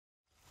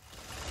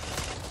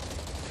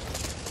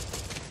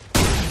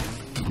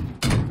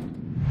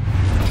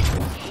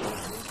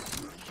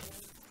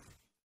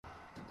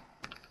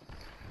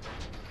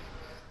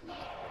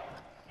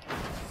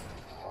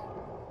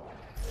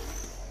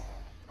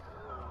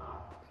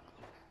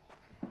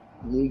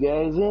You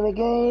guys in a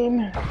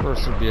game?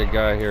 First would be a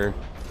guy here.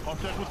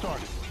 Contact with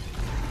target.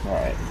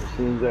 Alright, as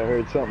soon as I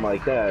heard something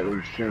like that, I'm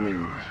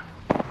assuming.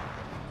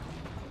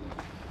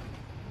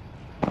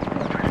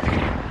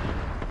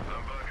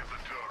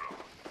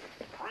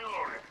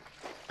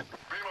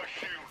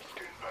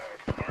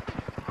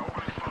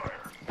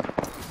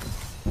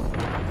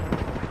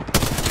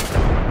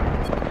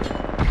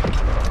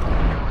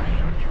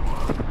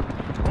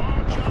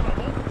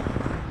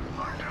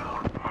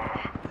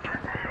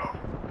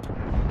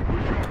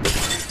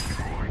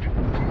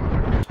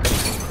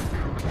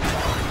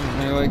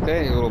 Like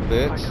that, you little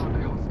bitch.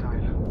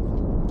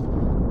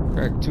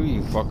 Crack two,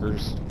 you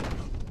fuckers.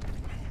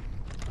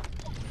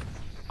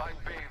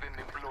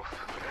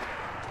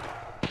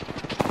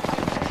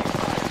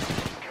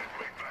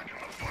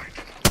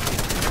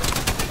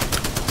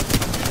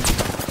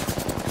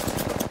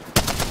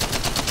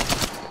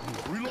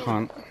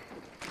 Cunt.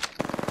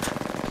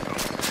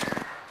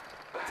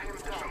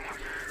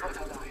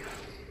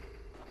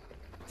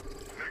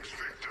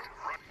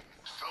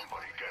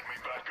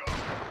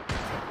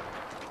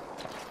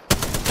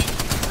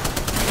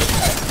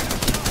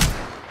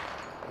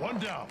 One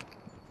down.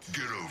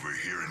 Get over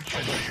here and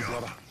get me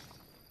up.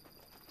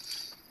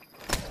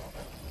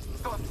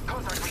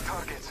 Contact with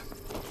targets.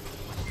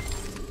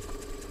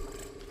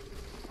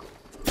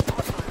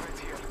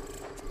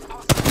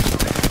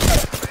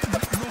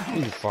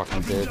 You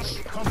fucking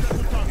bitch. Contact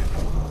with target.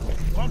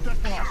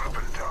 Contact with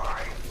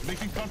hostile.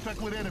 Making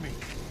contact with enemy.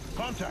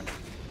 Contact.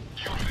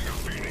 Using a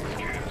Phoenix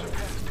kit.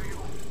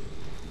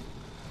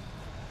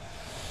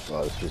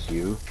 Well, it's just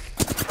you.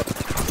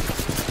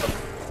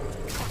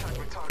 Contact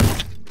with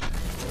target.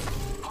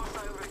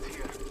 Hostile right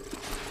here.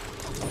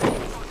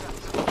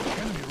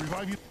 Enemy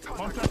revive you.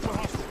 Contact with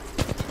hostile.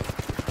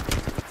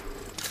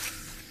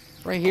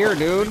 Right here,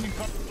 dude.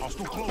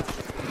 Hostile close.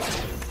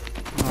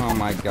 Oh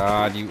my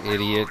god, you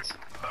idiot.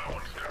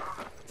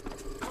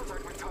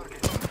 Contact with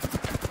target.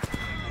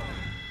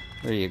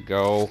 There you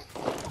go.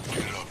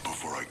 Get up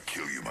before I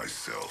kill you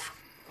myself.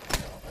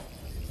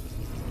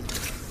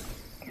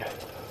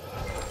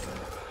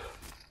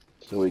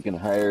 So we can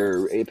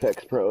hire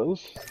Apex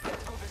pros.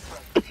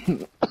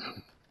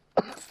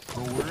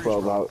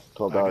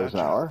 $12 an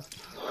hour.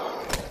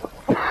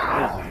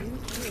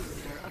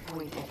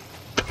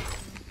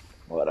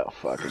 What a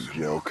fucking There's a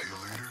joke. no-kill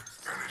leader,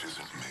 and it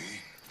isn't me.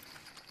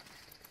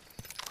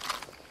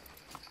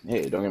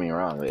 Hey, don't get me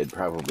wrong, they'd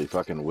probably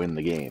fucking win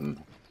the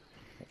game.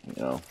 You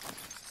know.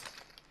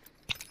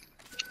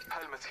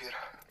 Helmet here.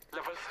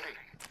 Level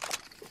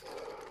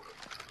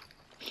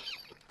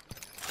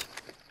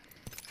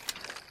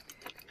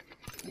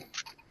 3.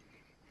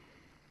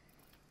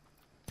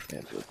 Yeah,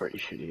 it feels pretty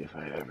shitty if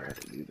I ever had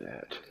to do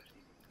that.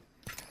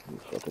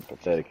 It's fucking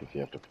pathetic if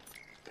you have to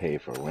pay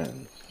for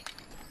wins.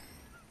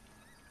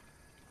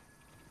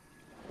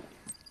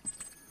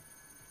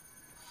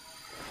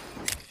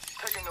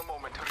 Taking a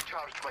moment to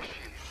recharge my shield.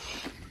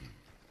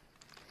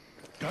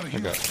 I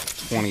got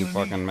 20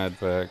 fucking med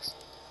packs.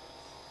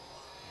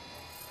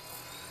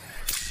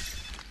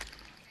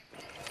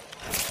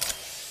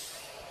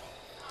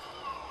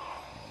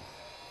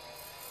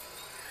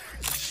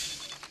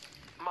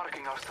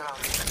 Marking our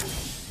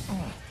surroundings.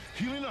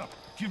 Healing up.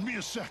 Give me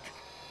a sec.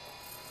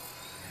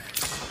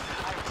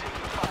 I'm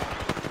taking fire.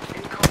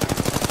 In contact.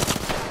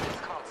 This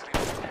cards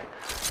real.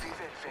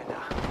 Vive Fena.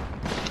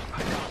 I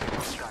found a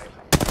hostile.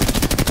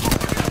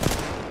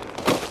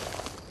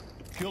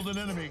 Killed an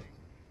enemy.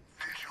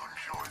 Did you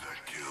enjoy that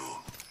kill?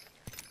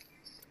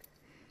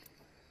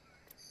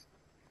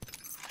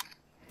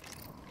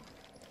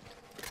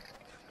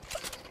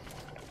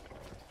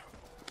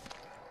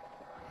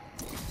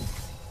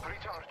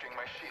 Recharging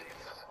my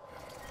shields.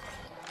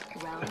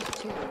 Round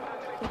 2.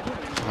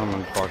 Beginning. I'm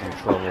in fucking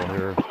trouble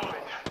here.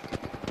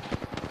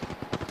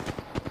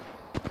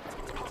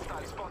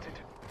 Hostile spotted.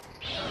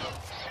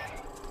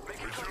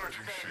 Making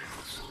Recharging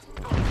shields.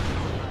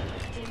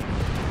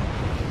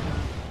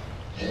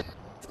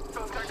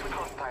 contact with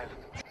hostile.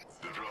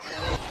 They're dropping.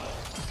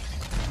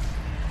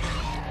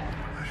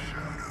 The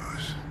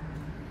shadows.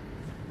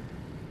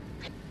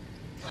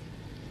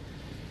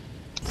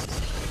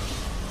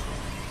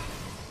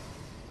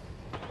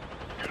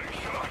 Getting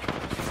shot.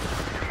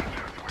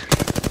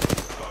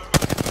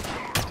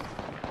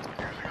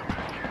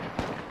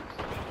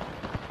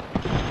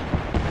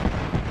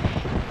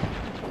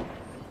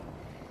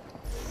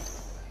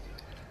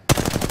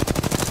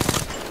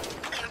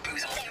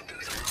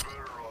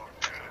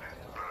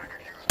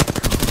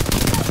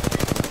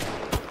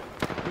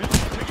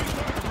 Taking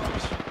fire,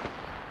 brothers.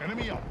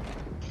 Enemy up.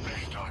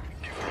 Next time,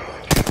 give me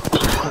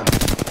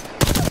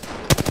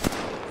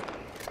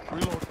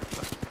Reload.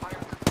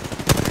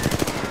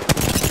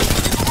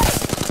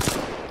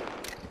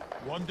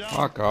 One down.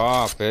 Fuck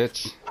off,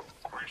 bitch.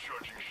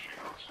 recharging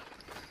shields.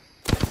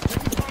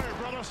 Taking fire,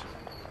 brothers.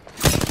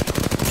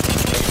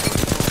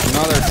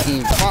 Another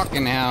team.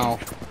 Fucking hell.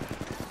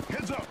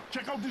 Heads up.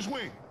 Check out this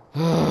way.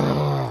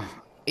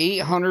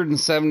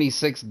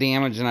 876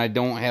 damage and I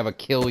don't have a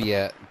kill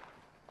yet.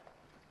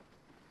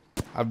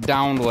 I've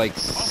downed like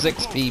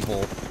 6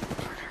 people.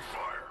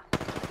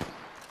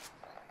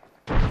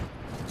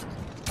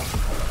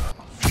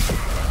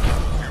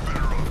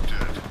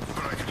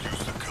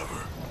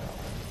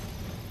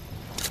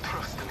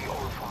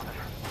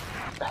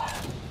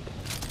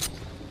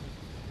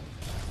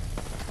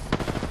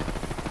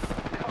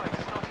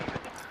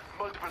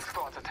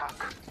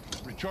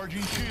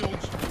 Charging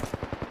shields.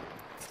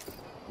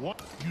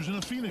 What? Using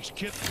a Phoenix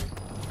kit.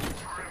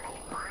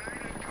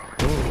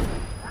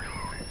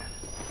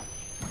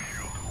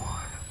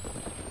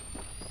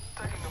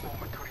 Taking a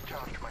moment to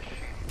recharge my shield.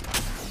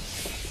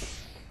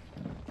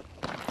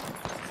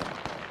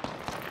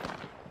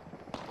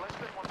 Less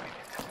than 1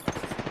 minute.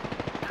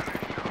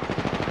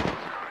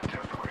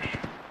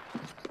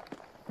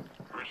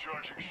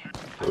 Recharging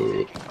shields.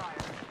 Taking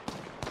fire.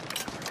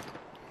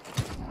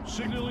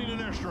 Signaling an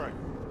airstrike.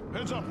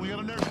 Heads up, we got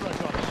an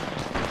airstrike on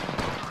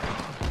us.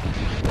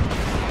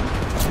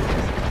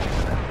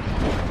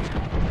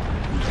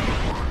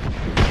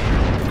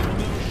 We'll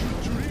never shoot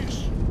through these.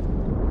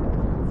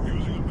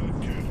 Using a med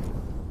kit.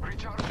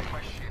 Recharging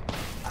my shield.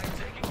 I'm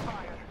taking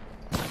fire.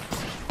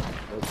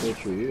 That's good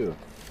for you.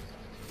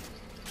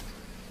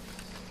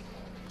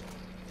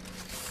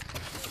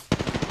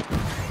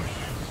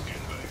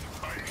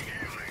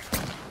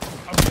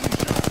 I'm getting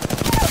shot.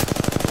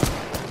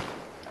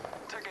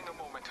 Taking a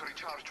moment to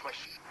recharge my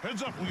shield.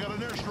 Heads up, we got an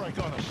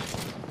airstrike on us.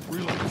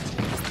 Reload.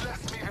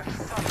 Bless me with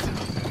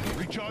sight.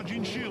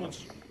 Recharging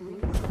shields.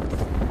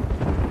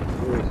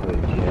 Seriously,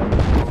 Jim.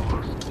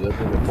 You look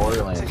like a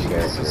Borderlands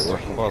character.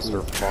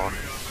 Clusterfuck.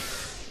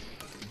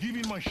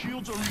 Giving my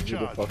shields a Who the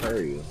recharge. fuck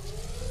are you?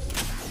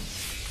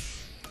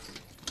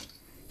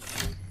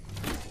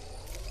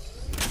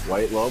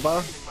 White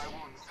Loba? My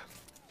wounds.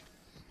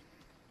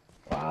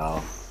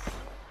 Wow.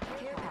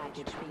 Care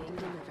package being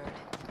delivered.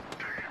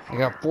 I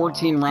got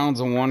 14 rounds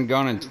in one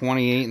gun and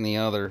 28 in the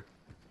other.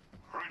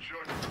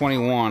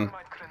 21.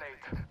 Might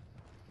grenade.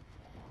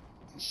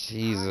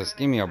 Jesus,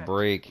 give me a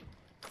break.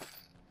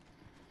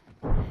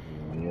 Give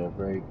me a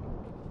break.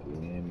 Give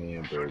me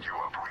a break.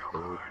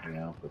 Take me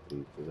out for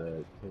piece of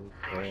that.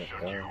 Take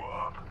that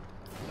out.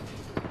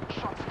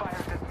 Shots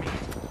fired at me.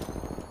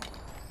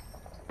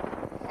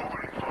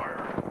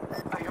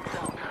 I am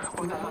down,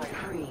 but Round alive.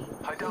 3.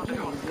 I downed the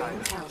Beginning hostile.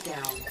 ring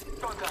countdown.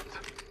 Contact.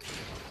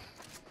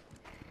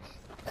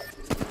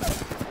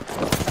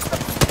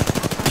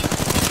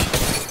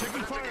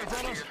 Taking fire,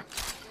 brothers.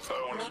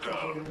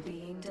 Replicator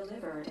being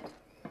delivered.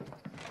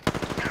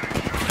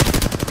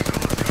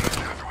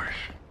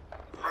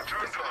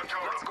 Return to the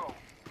Let's totem. go.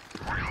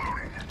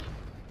 Reloading.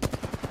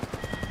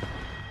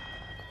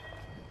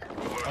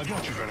 I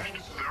got you, brother.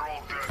 They're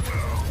all dead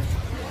now.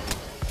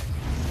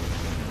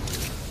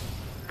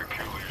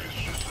 Achilles is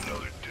just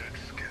another dead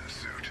skin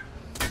suit.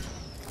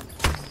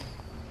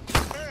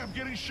 Hey, I'm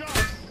getting shot.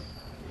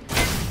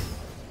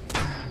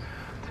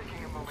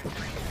 Taking a moment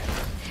to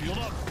Shield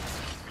up.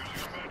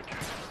 Using a med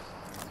kit.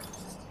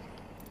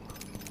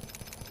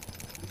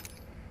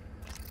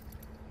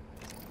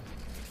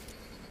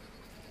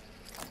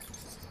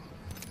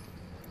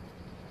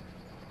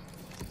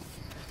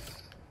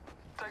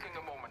 taking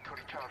a moment to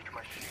recharge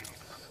my shield.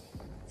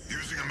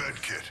 Using a med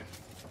kit.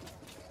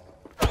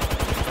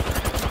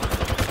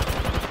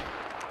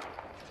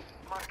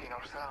 Marking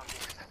our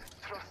surroundings.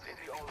 Thrust in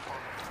the old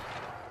moment.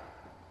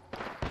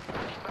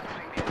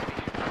 Battling the enemy.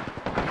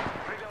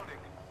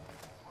 Reloading.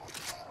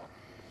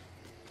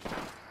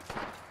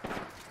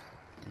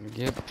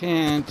 Get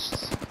pinched.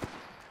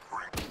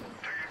 Taking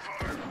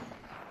fire.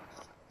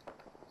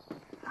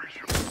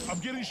 I'm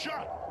getting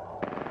shot.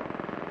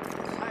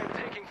 I am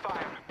taking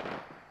fire.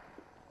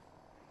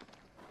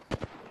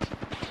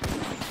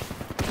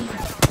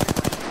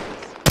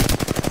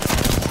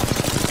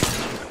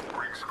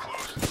 Rings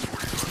close in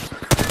 45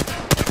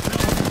 seconds.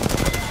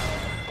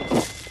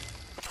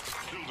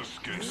 Kill the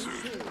skin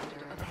suit. Kill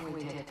leader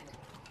appointed.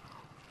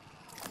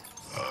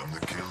 I'm the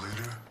kill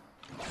leader.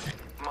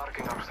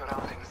 Marking our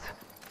surroundings.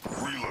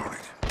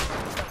 Reloading.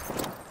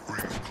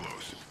 Rings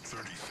close.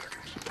 30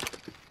 seconds.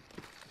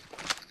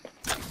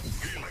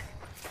 Healing.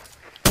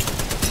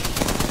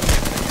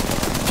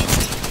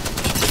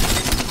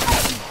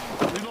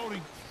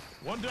 Reloading.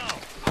 One down.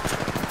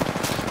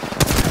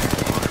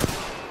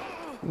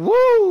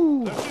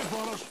 Woo! That's it,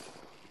 brothers.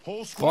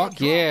 Whole squad.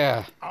 Fuck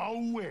yeah.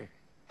 Away.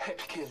 Heavy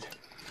killed.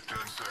 10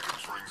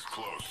 seconds. Rings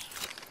close.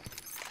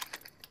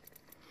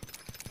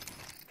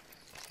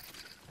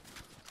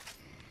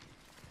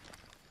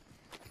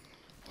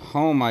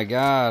 Oh my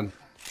god.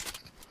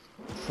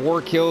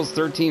 4 kills,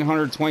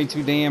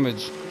 1,322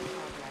 damage.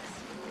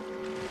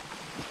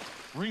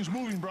 Rings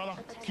moving, brother.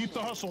 Keep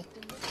the hustle.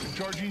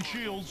 Charging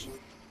shields.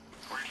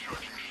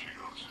 Recharging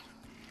shields.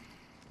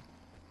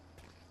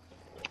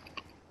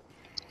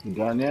 You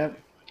done yet?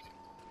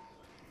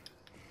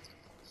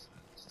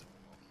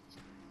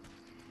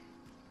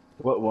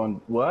 What one?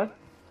 What?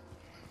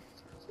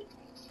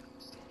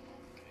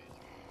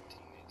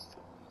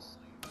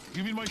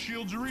 Giving my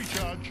shields a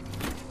recharge.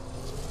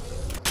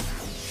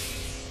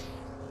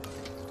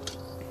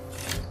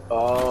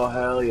 Oh,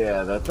 hell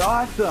yeah. That's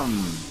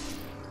awesome.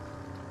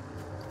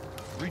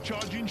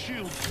 Recharging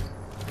shields.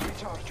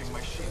 Recharging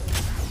my shield.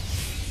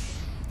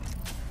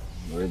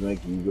 Where's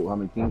make you go? How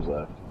many teams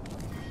left?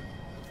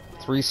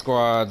 3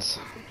 squads.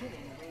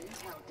 Beginning ring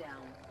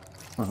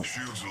countdown.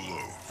 Shields are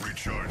low.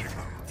 Recharging them.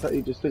 I thought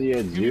you just said you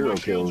had me 0 my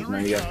shields kills. and Now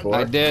you got recharge. 4.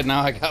 I did,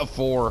 now I got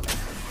 4.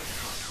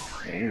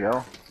 There you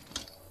go.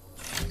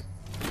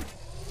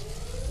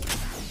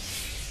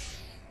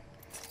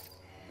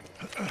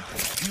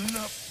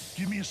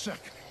 a sec.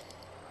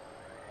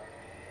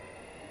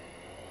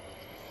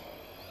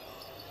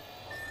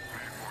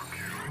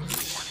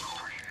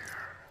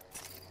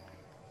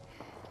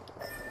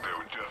 There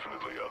were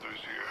definitely others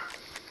here.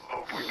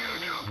 Hope we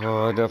catch up.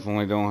 Oh, I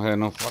definitely don't have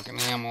no fucking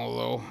ammo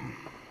though.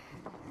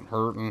 I'm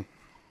hurting.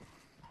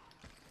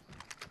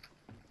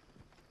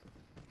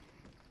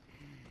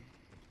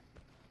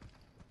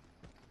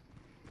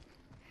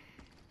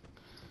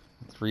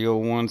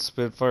 .301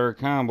 Spitfire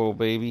combo,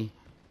 baby.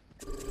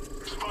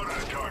 Spotted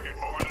a target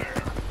over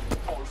there.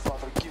 All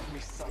Father, give me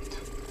sight.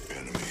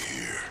 Enemy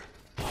here.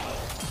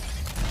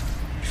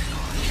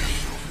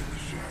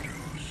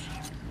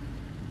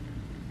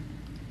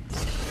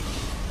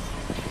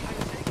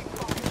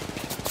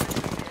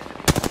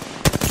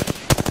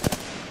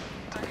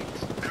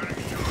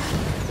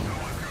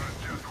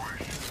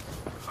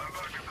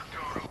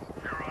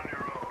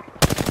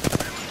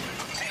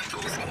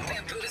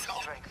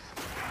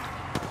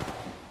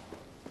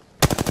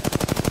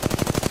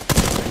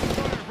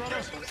 Fire,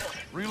 brothers.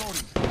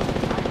 Reloading. I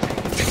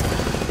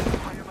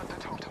am at the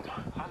totem.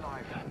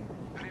 Alive.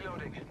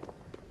 Reloading.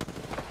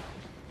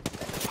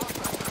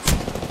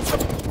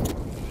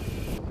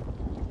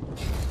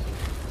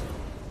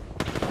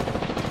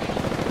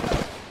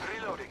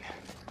 Reloading.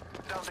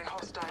 Down the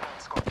hostile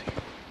and Scotty.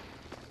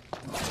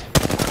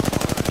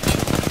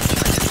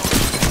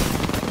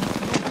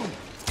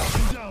 Up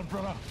and down,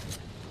 brother.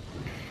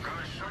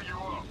 Gonna shut you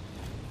up.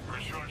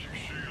 Recharging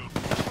shield.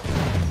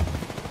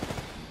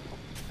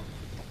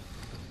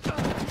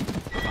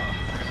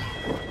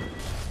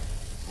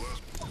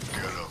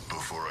 Get up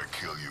before I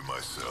kill you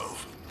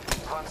myself.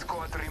 One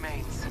squad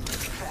remains.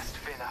 Fast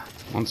winner.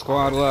 One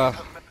squad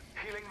left.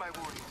 Healing my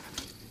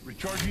wounds.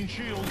 Recharging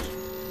shields.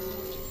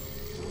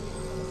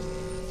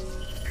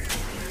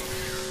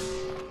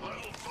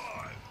 Level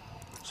 5.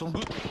 Some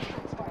good.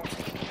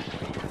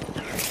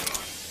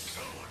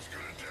 Someone's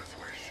gonna death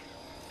wish.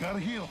 Gotta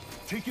heal.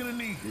 Taking a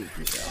knee.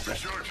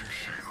 Recharging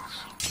shields.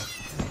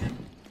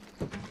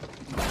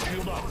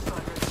 Shield up.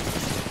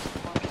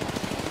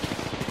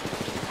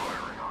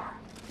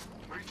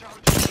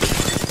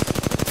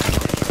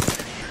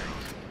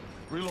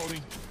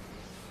 Reloading.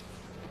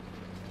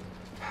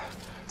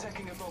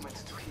 Taking a moment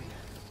to heal.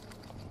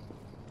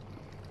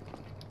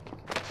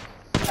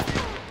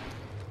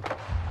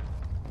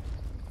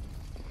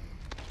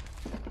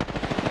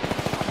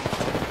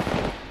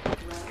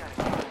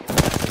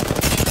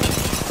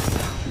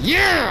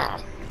 Yeah!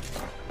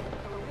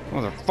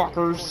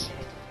 Motherfuckers.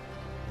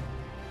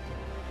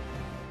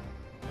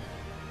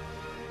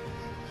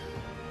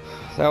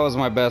 That was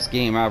my best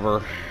game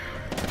ever.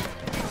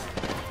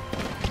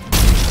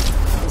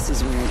 This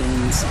is where it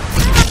ends.